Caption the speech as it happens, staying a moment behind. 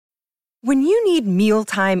When you need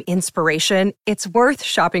mealtime inspiration, it's worth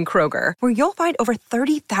shopping Kroger, where you'll find over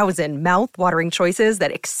 30,000 mouth-watering choices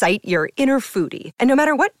that excite your inner foodie. And no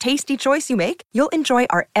matter what tasty choice you make, you'll enjoy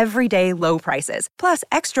our everyday low prices, plus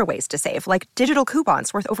extra ways to save, like digital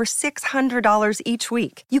coupons worth over $600 each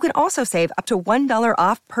week. You can also save up to $1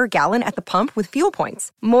 off per gallon at the pump with fuel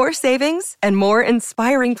points. More savings and more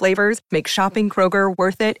inspiring flavors make shopping Kroger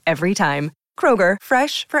worth it every time. Kroger,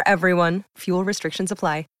 fresh for everyone. Fuel restrictions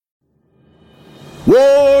apply.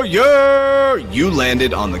 Warrior! You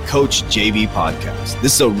landed on the Coach JV podcast.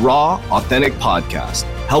 This is a raw, authentic podcast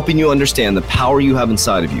helping you understand the power you have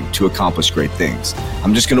inside of you to accomplish great things.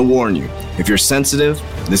 I'm just going to warn you, if you're sensitive,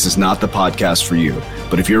 this is not the podcast for you.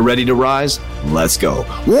 But if you're ready to rise, let's go.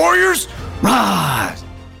 Warriors, rise!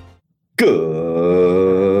 Good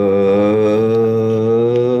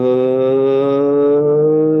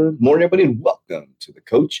morning, everybody, and welcome to the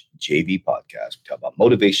Coach JV podcast. We talk about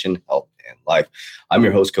motivation, health, and life. I'm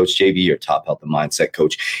your host, Coach JV, your top health and mindset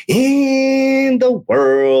coach in the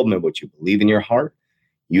world. Remember, what you believe in your heart,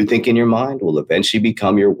 you think in your mind, will eventually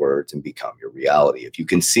become your words and become your reality. If you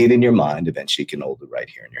can see it in your mind, eventually you can hold it right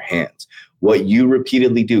here in your hands. What you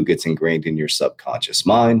repeatedly do gets ingrained in your subconscious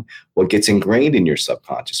mind. What gets ingrained in your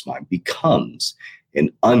subconscious mind becomes an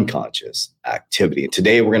unconscious activity. And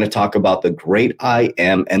today we're going to talk about the great I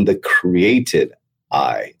am and the created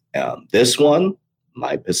I am. This one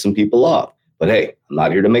might piss some people off, but hey, I'm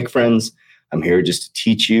not here to make friends. I'm here just to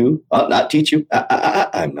teach you, not teach you.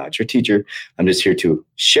 I'm not your teacher. I'm just here to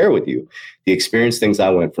share with you the experience, things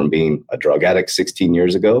I went from being a drug addict 16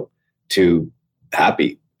 years ago to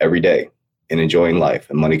happy every day and enjoying life.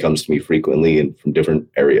 And money comes to me frequently and from different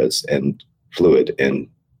areas and fluid and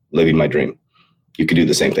living my dream. You can do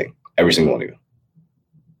the same thing. Every single one of you.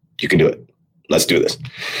 You can do it. Let's do this.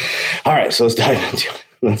 All right. So let's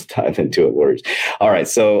dive into it, words. All right.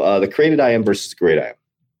 So the created I am versus the great I am.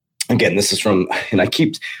 Again, this is from, and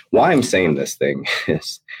why I'm saying this thing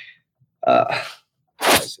is, I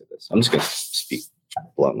say this. I'm just going to speak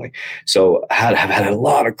bluntly. So I've had a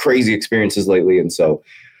lot of crazy experiences lately. And so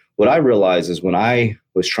what I realized is when I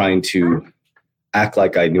was trying to act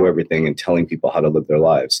like I knew everything and telling people how to live their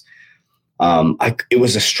lives, it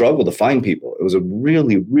was a struggle to find people. It was a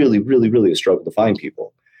really, really, really, really a struggle to find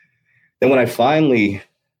people. Then when I finally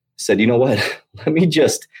said, you know what, let me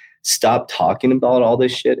just stop talking about all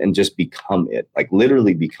this shit and just become it, like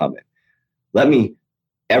literally become it. Let me,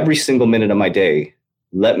 every single minute of my day,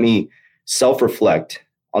 let me self-reflect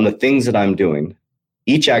on the things that I'm doing,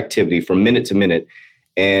 each activity from minute to minute.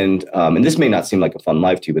 And this may not seem like a fun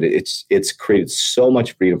life to you, but it's created so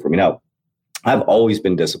much freedom for me. Now, I've always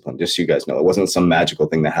been disciplined, just so you guys know. It wasn't some magical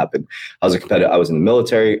thing that happened. I was a competitor. I was in the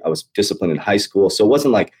military. I was disciplined in high school. So it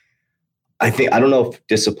wasn't like, I don't know if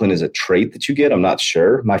discipline is a trait that you get. I'm not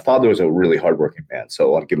sure. My father was a really hardworking man. So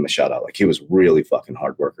I want to give him a shout out. Like, he was really fucking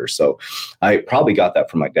hard worker. So I probably got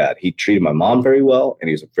that from my dad. He treated my mom very well, and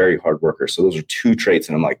he was a very hard worker. So those are two traits.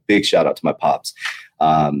 And I'm like, big shout out to my pops.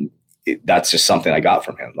 That's just something I got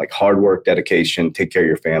from him, like hard work, dedication, take care of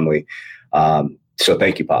your family. So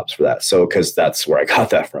thank you, Pops, for that. So, because that's where I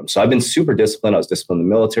got that from. So I've been super disciplined. I was disciplined in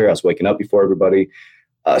the military. I was waking up before everybody.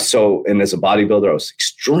 And as a bodybuilder, I was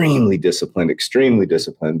extremely disciplined.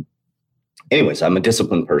 Anyways, I'm a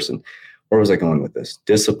disciplined person. Where was I going with this?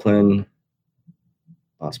 Discipline.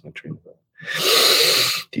 Lost my train of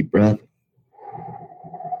thought. Deep breath.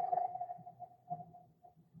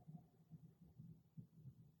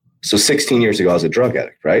 So 16 years ago, I was a drug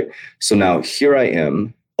addict, right? So now here I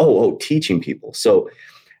am. Teaching people. So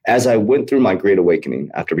as I went through my great awakening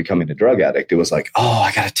after becoming a drug addict, it was like,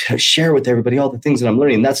 I got to share with everybody all the things that I'm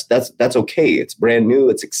learning. That's okay. It's brand new.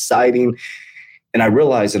 It's exciting. And I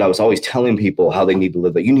realized that I was always telling people how they need to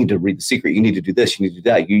live, that you need to read The Secret. You need to do this. You need to do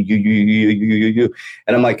that. You.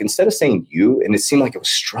 And I'm like, instead of saying you, and it seemed like I was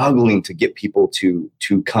struggling to get people to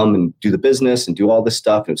come and do the business and do all this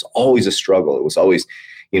stuff. And it was always a struggle. It was always,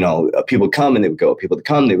 people would come and they would go. People would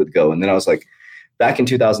come, they would go. And then I was like, back in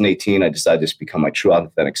 2018, I decided to just become my true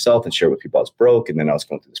authentic self and share with people I was broke. And then I was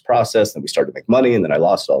going through this process, and we started to make money, and then I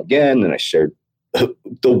lost it all again. And I shared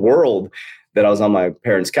the world that I was on my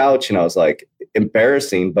parents' couch, and I was like,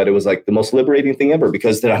 embarrassing, but it was like the most liberating thing ever,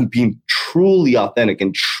 because that I'm being truly authentic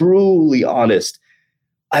and truly honest.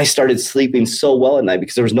 I started sleeping so well at night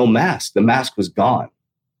because there was no mask. The mask was gone.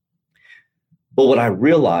 But what I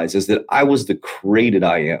realized is that I was the created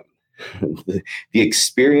I am. The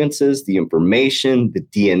experiences, the information, the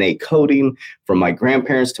DNA coding from my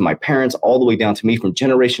grandparents to my parents, all the way down to me, from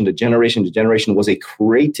generation to generation to generation, was a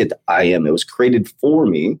created I am. It was created for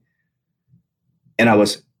me. And I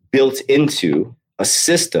was built into a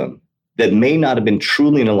system that may not have been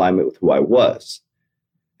truly in alignment with who I was.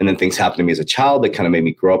 And then things happened to me as a child that kind of made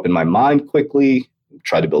me grow up in my mind quickly,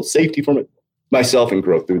 try to build safety for myself and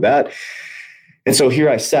grow through that. And so here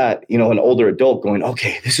I sat, an older adult going,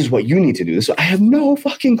 okay, this is what you need to do. I have no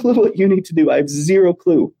fucking clue what you need to do. I have zero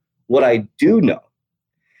clue. What I do know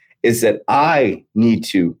is that I need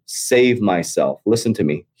to save myself. Listen to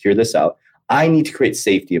me, hear this out. I need to create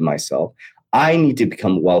safety in myself. I need to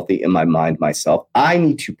become wealthy in my mind myself. I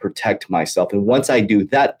need to protect myself. And once I do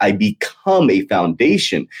that, I become a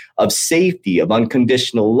foundation of safety, of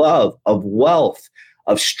unconditional love, of wealth,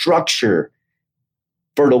 of structure,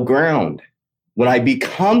 fertile ground. When I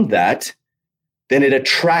become that, then it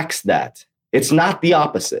attracts that. It's not the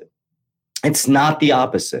opposite. It's not the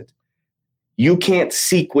opposite. You can't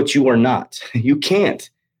seek what you are not. You can't.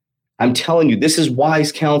 I'm telling you, this is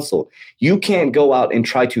wise counsel. You can't go out and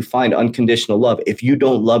try to find unconditional love if you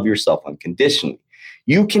don't love yourself unconditionally.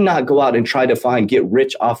 You cannot go out and try to get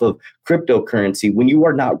rich off of cryptocurrency. When you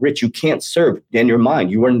are not rich, you can't serve in your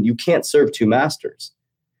mind. You can't serve two masters.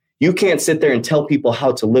 You can't sit there and tell people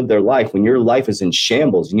how to live their life when your life is in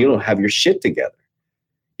shambles and you don't have your shit together.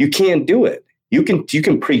 You can't do it. You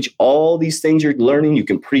can preach all these things you're learning. You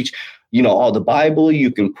can preach, all the Bible.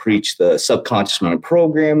 You can preach the subconscious mind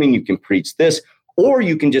programming. You can preach this, or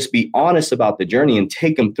you can just be honest about the journey and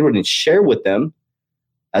take them through it and share with them,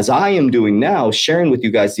 as I am doing now, sharing with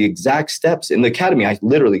you guys the exact steps in the academy. I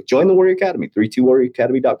literally joined the Warrior Academy,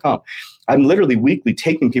 32warrioracademy.com. I'm literally weekly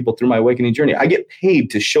taking people through my awakening journey. I get paid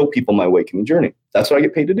to show people my awakening journey. That's what I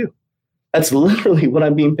get paid to do. That's literally what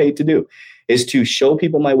I'm being paid to do, is to show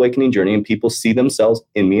people my awakening journey, and people see themselves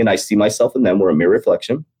in me and I see myself in them. We're a mirror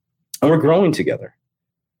reflection and we're growing together.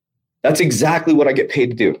 That's exactly what I get paid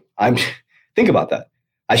to do. Think about that.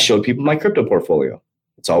 I showed people my crypto portfolio.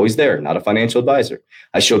 It's always there, not a financial advisor.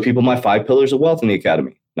 I showed people my 5 pillars of wealth in the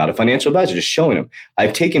academy. Not a financial advisor, just showing them.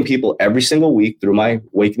 I've taken people every single week through my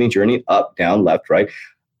awakening journey, up, down, left, right.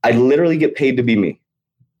 I literally get paid to be me.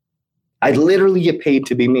 I literally get paid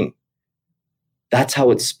to be me. That's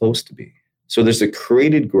how it's supposed to be. So there's the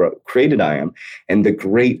created I am, and the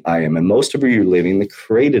great I am. And most of you are living the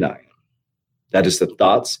created I am. That is the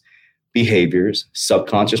thoughts, behaviors,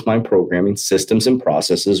 subconscious mind programming, systems, and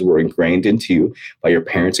processes were ingrained into you by your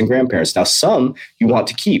parents and grandparents. Now, some you want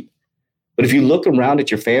to keep. But if you look around at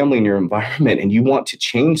your family and your environment and you want to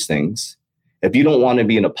change things, if you don't want to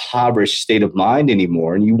be in a impoverished state of mind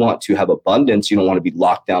anymore and you want to have abundance, you don't want to be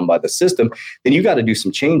locked down by the system, then you got to do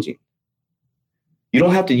some changing. You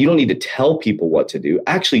don't need to tell people what to do.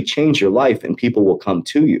 Actually change your life and people will come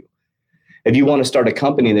to you. If you want to start a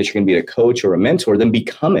company that you're going to be a coach or a mentor, then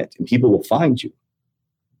become it and people will find you.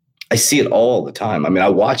 I see it all the time. I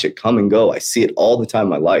watch it come and go. I see it all the time in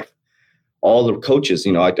my life. All the coaches,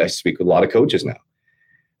 I speak with a lot of coaches now.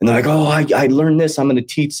 And they're like, oh, I learned this. I'm going to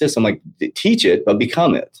teach this. I'm like, teach it, but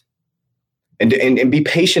become it. And be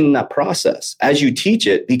patient in that process. As you teach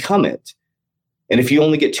it, become it. And if you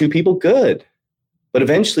only get 2 people, good. But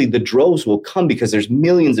eventually the droves will come because there's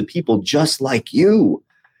millions of people just like you.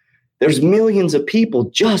 There's millions of people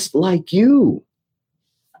just like you.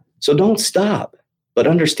 So don't stop, but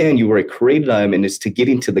understand you were a created I am, and it's to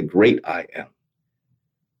getting to the great I am.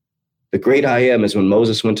 The great I am is when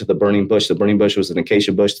Moses went to the burning bush. The burning bush was an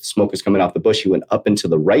acacia bush. The smoke was coming off the bush. He went up into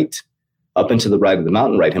the right of the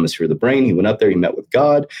mountain, right hemisphere of the brain. He went up there. He met with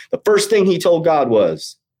God. The first thing he told God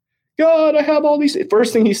was, God, I have all these.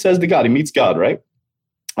 First thing he says to God, he meets God, right?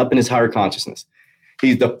 Up in his higher consciousness.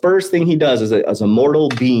 The first thing he does as a mortal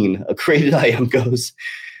being, a created I am, goes,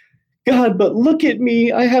 God, but look at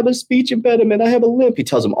me. I have a speech impediment. I have a limp. He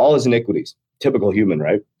tells him all his iniquities. Typical human,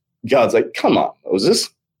 right? God's like, come on, Moses.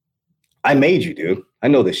 I made you, dude. I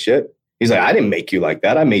know this shit. He's like, I didn't make you like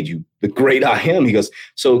that. I made you the great I am. He goes,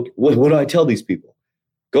 so what do I tell these people?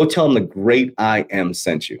 Go tell them the great I am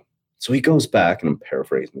sent you. So he goes back, and I'm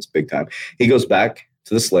paraphrasing this big time. He goes back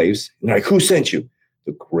to the slaves, and they're like, who sent you?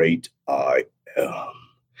 The great I am.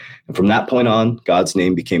 And from that point on, God's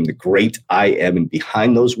name became the great I am. And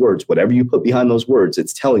behind those words, whatever you put behind those words,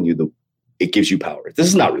 it's telling you it gives you power. This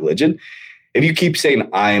is not religion. If you keep saying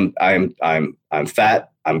I'm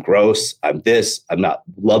fat, I'm gross, I'm this, I'm not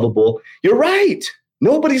lovable, you're right.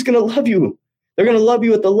 Nobody's going to love you. They're going to love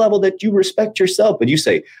you at the level that you respect yourself. But you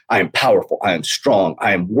say, I am powerful, I am strong,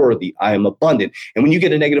 I am worthy, I am abundant. And when you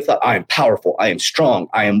get a negative thought, I am powerful, I am strong,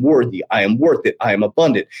 I am worthy, I am worth it, I am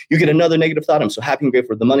abundant. You get another negative thought, I'm so happy and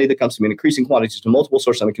grateful for the money that comes to me in increasing quantities to multiple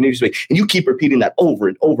sources on a continuous basis. And you keep repeating that over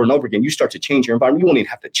and over and over again. You start to change your environment. You won't even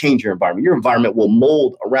have to change your environment. Your environment will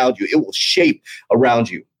mold around you. It will shape around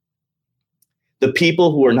you. The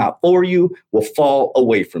people who are not for you will fall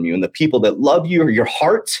away from you. And the people that love you or your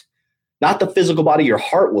heart, not the physical body. Your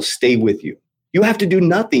heart will stay with you. You have to do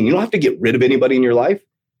nothing. You don't have to get rid of anybody in your life.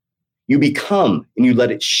 You become and you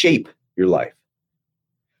let it shape your life.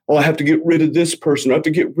 Oh, I have to get rid of this person. I have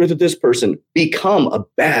to get rid of this person. Become a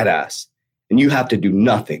badass and you have to do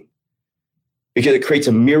nothing because it creates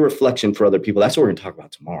a mirror reflection for other people. That's what we're going to talk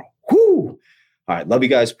about tomorrow. Whoo! All right. Love you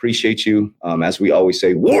guys. Appreciate you. As we always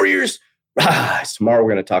say, warriors, rise. Tomorrow,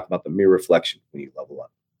 we're going to talk about the mirror reflection when you level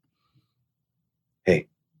up. Hey,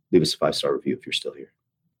 leave us a 5-star review if you're still here.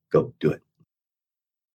 Go do it.